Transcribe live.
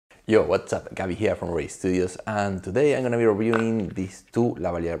Yo, what's up? Gabby here from Ray Studios, and today I'm going to be reviewing these two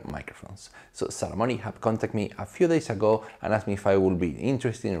lavalier microphones. So Saramonic have contacted me a few days ago and asked me if I would be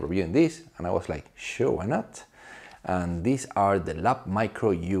interested in reviewing this, and I was like, sure, why not? And these are the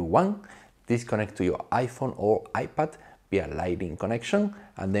LavMicro U1. This connects to your iPhone or iPad via Lightning connection,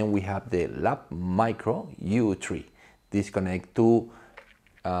 and then we have the LavMicro U3. This connects to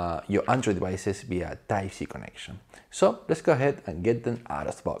your Android devices via Type-C connection. So let's go ahead and get them out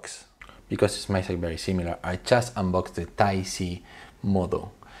of the box. Because it might look very similar, I just unboxed the Type-C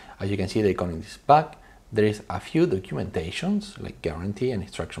model. As you can see, they come in this bag. There is a few documentations like guarantee and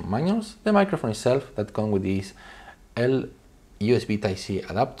instruction manuals. The microphone itself that comes with this USB Type-C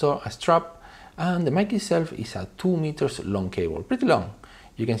adapter, a strap, and the mic itself is a 2 meters long cable, pretty long.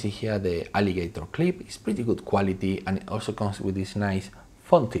 You can see here the alligator clip is pretty good quality, and it also comes with this nice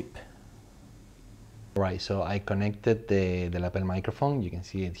phone tip. Right, so I connected the lapel microphone. You can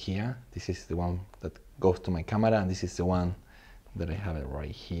see it here. This is the one that goes to my camera, and this is the one that I have it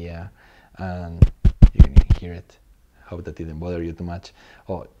right here, and you can hear it. Hope that didn't bother you too much.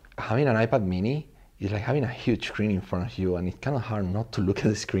 Oh, having an iPad mini is like having a huge screen in front of you, and it's kind of hard not to look at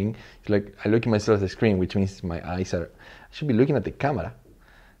the screen. It's like I look at myself at the screen, which means my eyes are, I should be looking at the camera.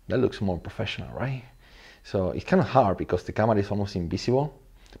 That looks more professional, right? So it's kind of hard because the camera is almost invisible.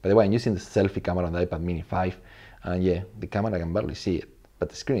 By the way, I'm using the selfie camera on the iPad mini 5, and yeah, the camera can barely see it, but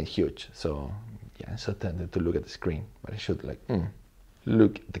the screen is huge, so yeah, I'm so tempted to look at the screen, but I should like,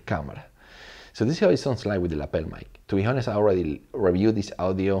 look at the camera. So this is how it sounds like with the lapel mic. To be honest, I already reviewed this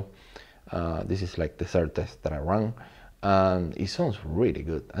audio. This is like the third test that I run, and it sounds really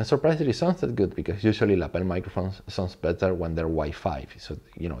good. And surprisingly, it sounds that good because usually lapel microphones sounds better when they're Wi-Fi. So,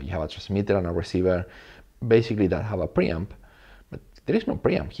 you know, you have a transmitter and a receiver, basically that have a preamp. There is no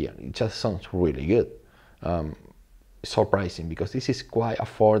preamp here, it just sounds really good. Surprising because this is quite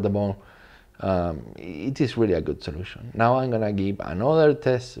affordable. It is really a good solution. Now I'm gonna give another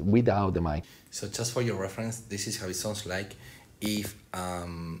test without the mic. So just for your reference, this is how it sounds like if I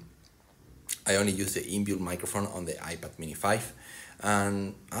only use the inbuilt microphone on the iPad mini 5.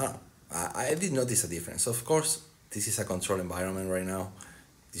 And I did notice a difference. Of course, this is a controlled environment right now.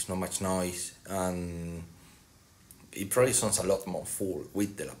 There's not much noise, and it probably sounds a lot more full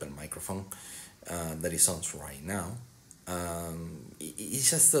with the lapel microphone than it sounds right now. It's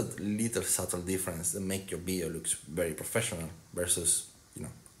just a little subtle difference that make your video looks very professional versus, you know,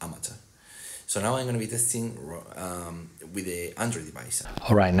 amateur. So now I'm going to be testing with the Android device.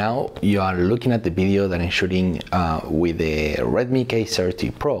 All right, now you are looking at the video that I'm shooting with the Redmi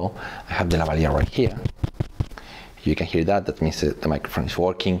K30 Pro. I have the lavalier right here. You can hear that. That means the microphone is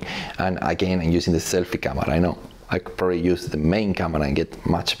working. And again, I'm using the selfie camera. I know I could probably use the main camera and get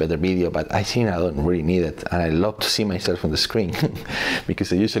much better video, but I think I don't really need it. And I love to see myself on the screen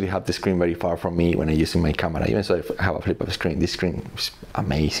because I usually have the screen very far from me when I'm using my camera. Even so, if I have a flip up screen, this screen is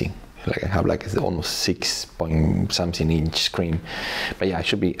amazing. Like I have like almost 6 point something inch screen. But yeah, I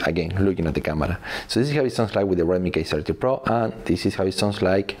should be again looking at the camera. So this is how it sounds like with the Redmi K30 Pro, and this is how it sounds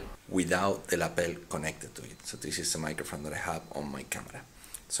like without the lapel connected to it. So this is the microphone that I have on my camera.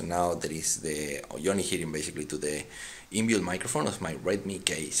 So now there is the, you're only hearing basically to the inbuilt microphone of my Redmi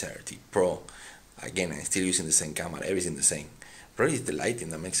K30 Pro. Again, I'm still using the same camera, everything the same. Probably it's the lighting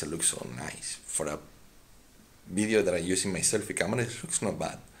that makes it look so nice. For a video that I'm using my selfie camera, it looks not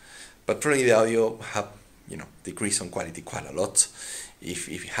bad. But probably the audio have, you know, decreased on quality quite a lot. If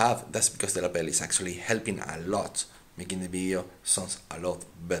you have, that's because the lapel is actually helping a lot, making the video sounds a lot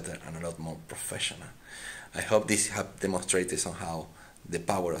better and a lot more professional. I hope this have demonstrated somehow the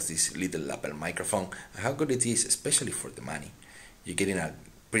power of this little lapel microphone and how good it is, especially for the money. You're getting a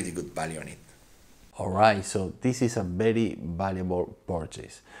pretty good value on it. Alright, so this is a very valuable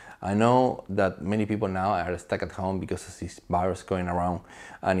purchase. I know that many people now are stuck at home because of this virus going around,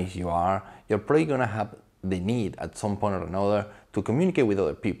 and if you are, you're probably gonna have the need at some point or another to communicate with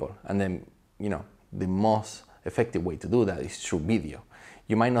other people, and then, you know, the most effective way to do that is through video.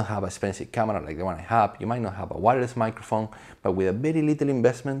 You might not have an expensive camera like the one I have, you might not have a wireless microphone, but with a very little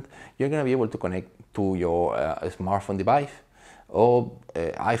investment, you're going to be able to connect to your smartphone device or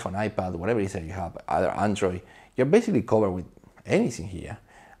iPhone, iPad, whatever it is that you have, either Android. You're basically covered with anything here.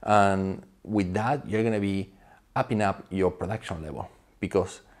 And with that, you're going to be upping up your production level,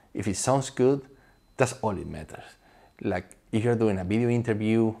 because if it sounds good, that's all it matters. Like if you're doing a video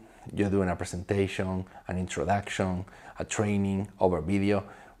interview, you're doing a presentation, an introduction, a training over video,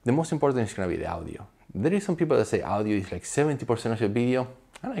 the most important is going to be the audio. There is some people that say audio is like 70% of your video,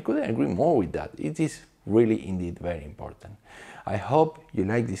 and I couldn't agree more with that. It is really indeed very important. I hope you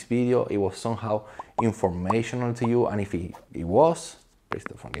like this video. It was somehow informational to you, and if it was, please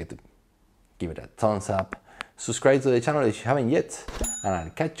don't forget to give it a thumbs up, subscribe to the channel if you haven't yet, and I'll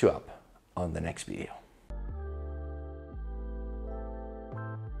catch you up on the next video.